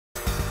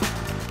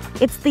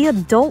It's the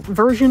adult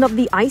version of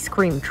the ice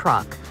cream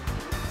truck,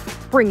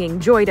 bringing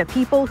joy to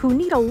people who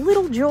need a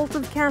little jolt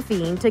of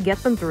caffeine to get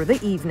them through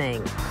the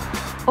evening.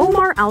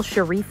 Omar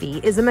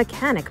Al-Sharifi is a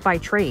mechanic by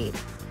trade,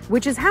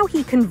 which is how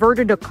he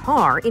converted a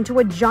car into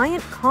a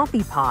giant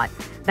coffee pot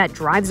that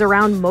drives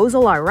around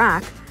Mosul,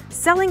 Iraq,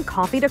 selling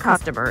coffee to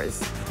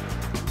customers.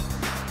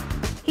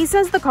 He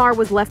says the car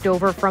was left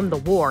over from the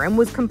war and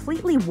was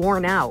completely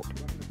worn out.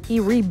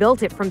 He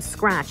rebuilt it from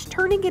scratch,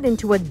 turning it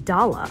into a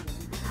dallah,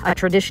 a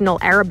traditional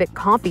Arabic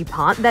coffee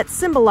pot that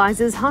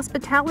symbolizes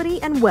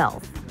hospitality and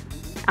wealth.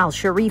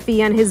 Al-Sharifi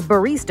and his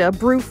barista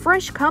brew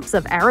fresh cups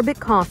of Arabic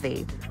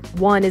coffee.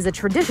 One is a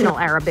traditional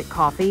Arabic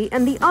coffee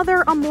and the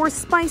other a more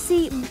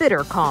spicy,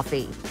 bitter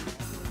coffee.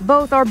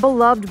 Both are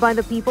beloved by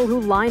the people who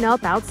line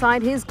up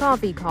outside his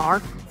coffee car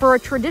for a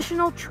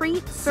traditional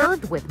treat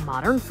served with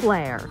modern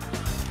flair.